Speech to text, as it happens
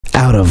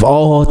Out of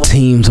all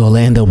teams,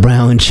 Orlando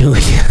Brown Jr.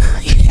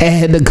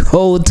 had to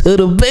go to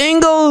the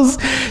Bengals.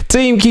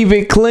 Team keep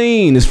it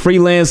clean. It's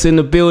freelance in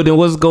the building.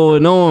 What's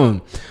going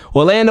on?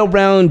 Orlando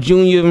Brown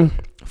Jr.,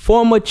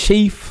 former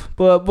Chief,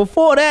 but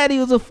before that, he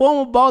was a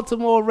former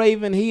Baltimore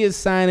Raven. He is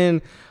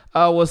signing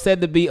was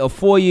said to be a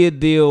 4-year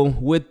deal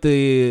with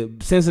the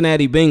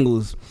Cincinnati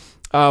Bengals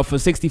for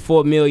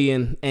 $64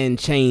 million and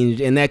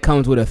change, and that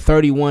comes with a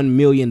 $31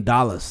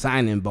 million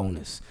signing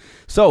bonus.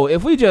 So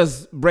if we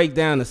just break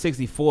down the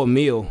 $64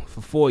 million for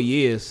 4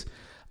 years,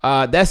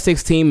 that's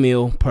 $16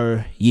 million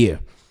per year.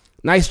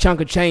 Nice chunk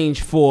of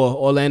change for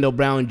Orlando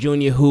Brown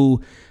Jr.,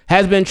 who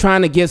has been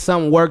trying to get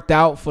something worked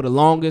out for the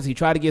longest. He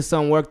tried to get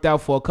something worked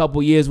out for a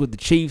couple years with the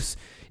Chiefs.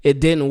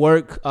 It didn't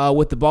work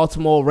with the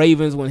Baltimore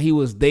Ravens when he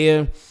was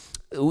there.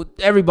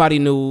 Everybody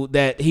knew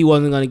that he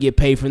wasn't going to get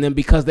paid from them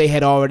because they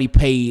had already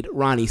paid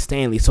Ronnie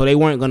Stanley. So they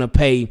weren't going to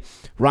pay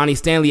Ronnie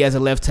Stanley as a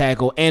left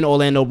tackle and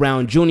Orlando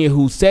Brown Jr.,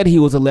 who said he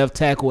was a left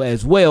tackle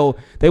as well.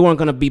 They weren't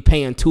going to be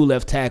paying two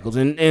left tackles.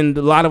 And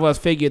a lot of us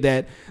figured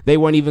that they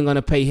weren't even going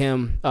to pay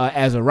him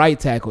as a right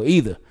tackle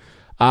either.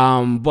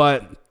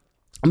 But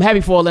I'm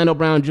happy for Orlando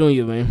Brown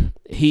Jr., man.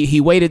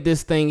 He waited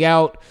this thing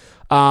out.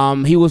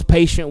 He was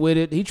patient with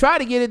it. He tried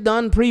to get it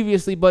done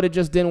previously, but it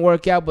just didn't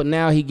work out. But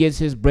now he gets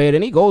his bread,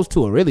 and he goes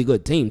to a really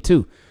good team,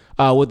 too,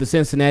 with the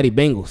Cincinnati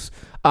Bengals.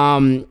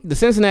 The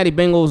Cincinnati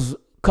Bengals,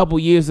 a couple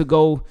years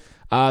ago,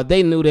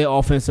 they knew their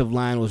offensive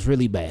line was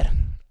really bad.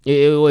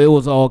 It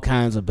was all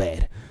kinds of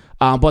bad.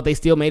 But they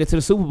still made it to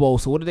the Super Bowl.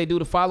 So what did they do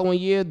the following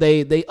year?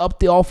 They upped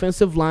the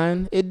offensive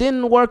line. It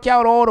didn't work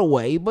out all the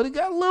way, but it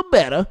got a little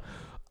better.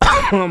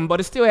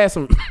 But it still had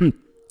some,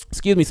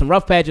 some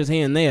rough patches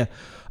here and there.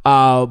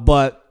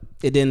 But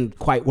it didn't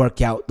quite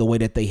work out the way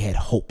that they had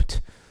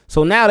hoped.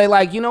 So now they're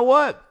like, you know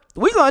what?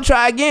 We're going to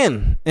try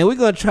again. And we're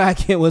going to try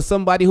again with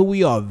somebody who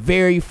we are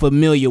very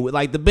familiar with.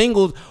 Like, the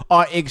Bengals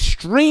are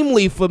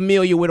extremely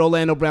familiar with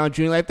Orlando Brown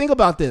Jr. Like, think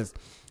about this.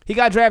 He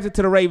got drafted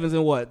to the Ravens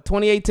in what,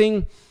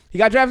 2018? He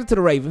got drafted to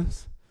the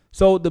Ravens.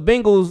 So the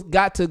Bengals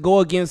got to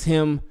go against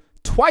him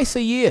twice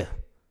a year.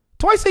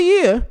 Twice a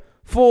year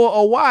for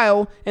a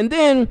while. And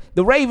then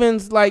the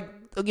Ravens, like,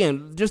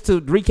 again, just to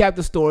recap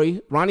the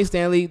story, Ronnie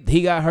Stanley,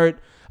 he got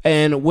hurt.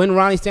 And when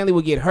Ronnie Stanley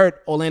would get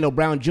hurt, Orlando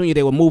Brown Jr.,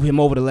 they would move him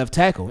over to left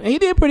tackle. And he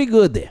did pretty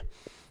good there.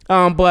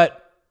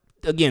 But,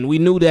 again, we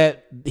knew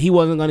that he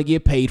wasn't going to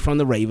get paid from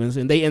the Ravens.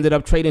 And they ended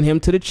up trading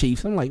him to the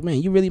Chiefs. I'm like,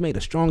 man, you really made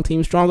a strong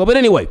team stronger. But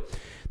anyway,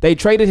 they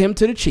traded him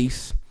to the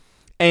Chiefs.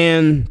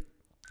 And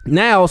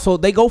now, so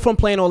they go from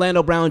playing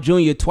Orlando Brown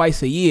Jr.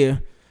 twice a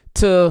year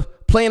to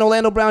playing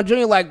Orlando Brown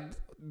Jr. like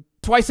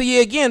twice a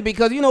year again,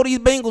 because, you know, these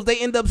Bengals, they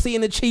end up seeing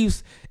the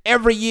Chiefs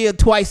every year,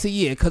 twice a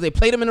year, because they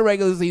played them in the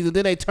regular season,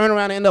 then they turn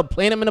around and end up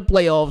playing them in the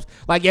playoffs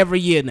like every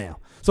year now.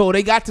 So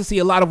they got to see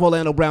a lot of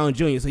Orlando Brown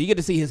Jr. So you get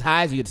to see his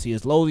highs, you get to see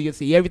his lows, you get to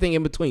see everything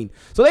in between.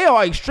 So they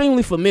are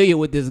extremely familiar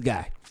with this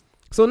guy.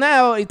 So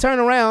now they turn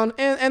around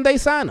and they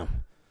sign him.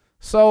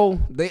 So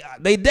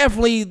they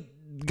definitely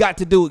got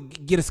to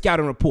get a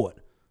scouting report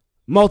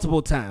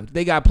multiple times.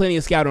 They got plenty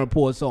of scouting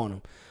reports on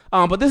him.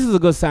 But this is a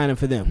good signing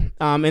for them.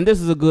 And this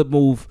is a good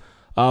move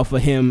for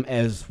him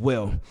as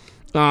well.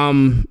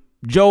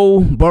 Joe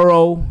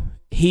Burrow,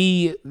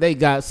 they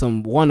got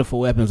some wonderful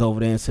weapons over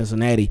there in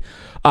Cincinnati.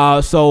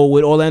 So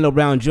with Orlando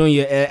Brown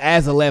Jr.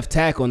 as a left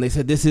tackle, and they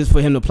said this is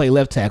for him to play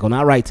left tackle,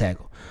 not right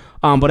tackle.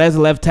 But as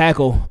a left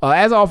tackle,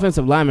 as an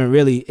offensive lineman,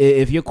 really,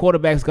 if your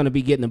quarterback's going to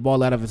be getting the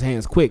ball out of his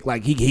hands quick,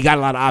 like he got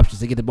a lot of options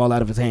to get the ball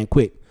out of his hand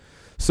quick.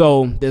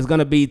 So there's going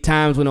to be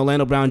times when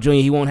Orlando Brown Jr.,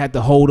 he won't have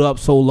to hold up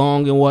so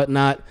long and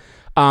whatnot.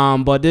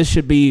 But it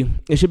should be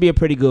a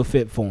pretty good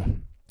fit for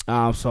him.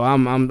 So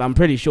I'm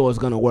pretty sure it's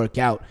going to work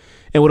out.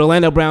 And with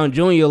Orlando Brown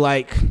Jr.,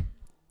 like,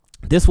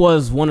 this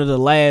was one of the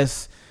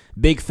last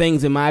big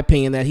things, in my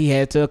opinion, that he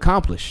had to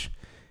accomplish.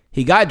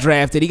 He got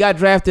drafted. He got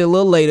drafted a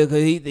little later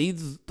because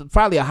he's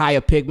probably a higher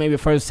pick, maybe a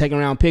first, second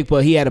round pick,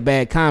 but he had a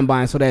bad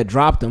combine, so that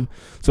dropped him.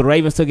 So the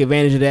Ravens took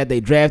advantage of that.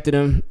 They drafted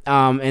him,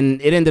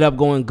 and it ended up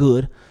going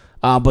good.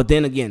 But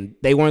then again,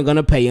 they weren't going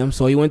to pay him,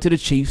 so he went to the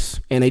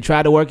Chiefs, and they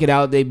tried to work it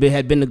out. They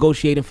had been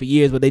negotiating for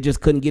years, but they just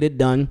couldn't get it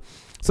done.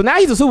 So now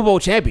he's a Super Bowl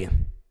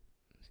champion.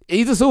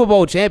 He's a Super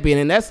Bowl champion,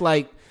 and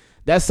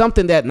that's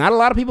something that not a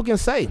lot of people can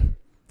say.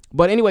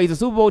 But anyway, he's a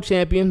Super Bowl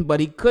champion, but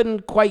he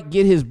couldn't quite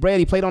get his bread.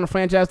 He played on a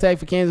franchise tag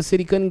for Kansas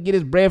City, couldn't get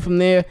his bread from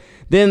there.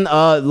 Then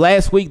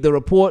last week, the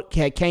report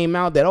came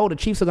out that, the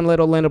Chiefs are going to let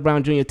Orlando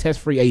Brown Jr. test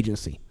free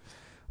agency.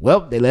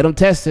 Well, they let him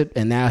test it,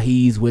 and now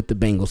he's with the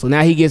Bengals. So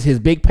now he gets his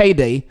big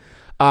payday.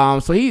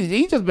 So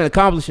he's just been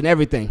accomplishing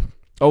everything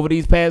over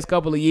these past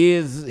couple of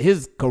years.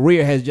 His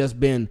career has just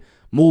been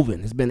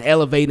moving. It's been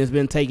elevating. It's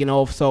been taking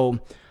off. So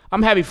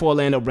I'm happy for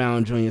Orlando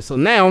Brown Jr. So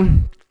now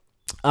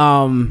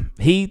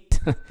he's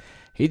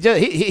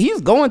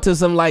going to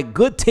some, like,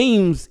 good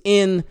teams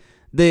in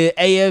the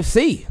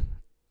AFC.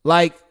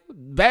 Like,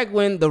 back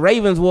when the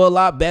Ravens were a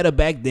lot better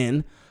back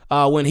then,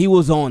 when he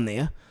was on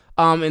there.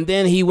 And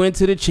then he went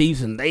to the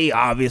Chiefs, and they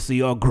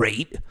obviously are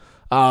great.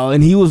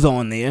 And he was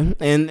on there,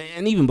 and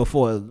even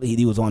before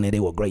he was on there, they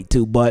were great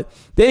too. But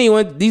then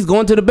he's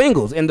going to the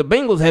Bengals, and the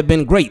Bengals have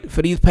been great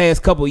for these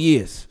past couple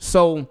years.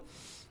 So,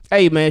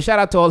 hey man, shout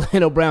out to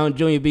Orlando Brown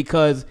Jr.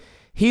 because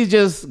he's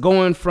just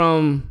going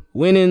from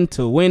winning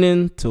to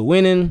winning to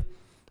winning,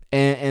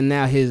 and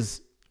now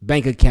his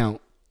bank account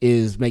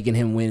is making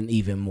him win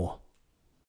even more.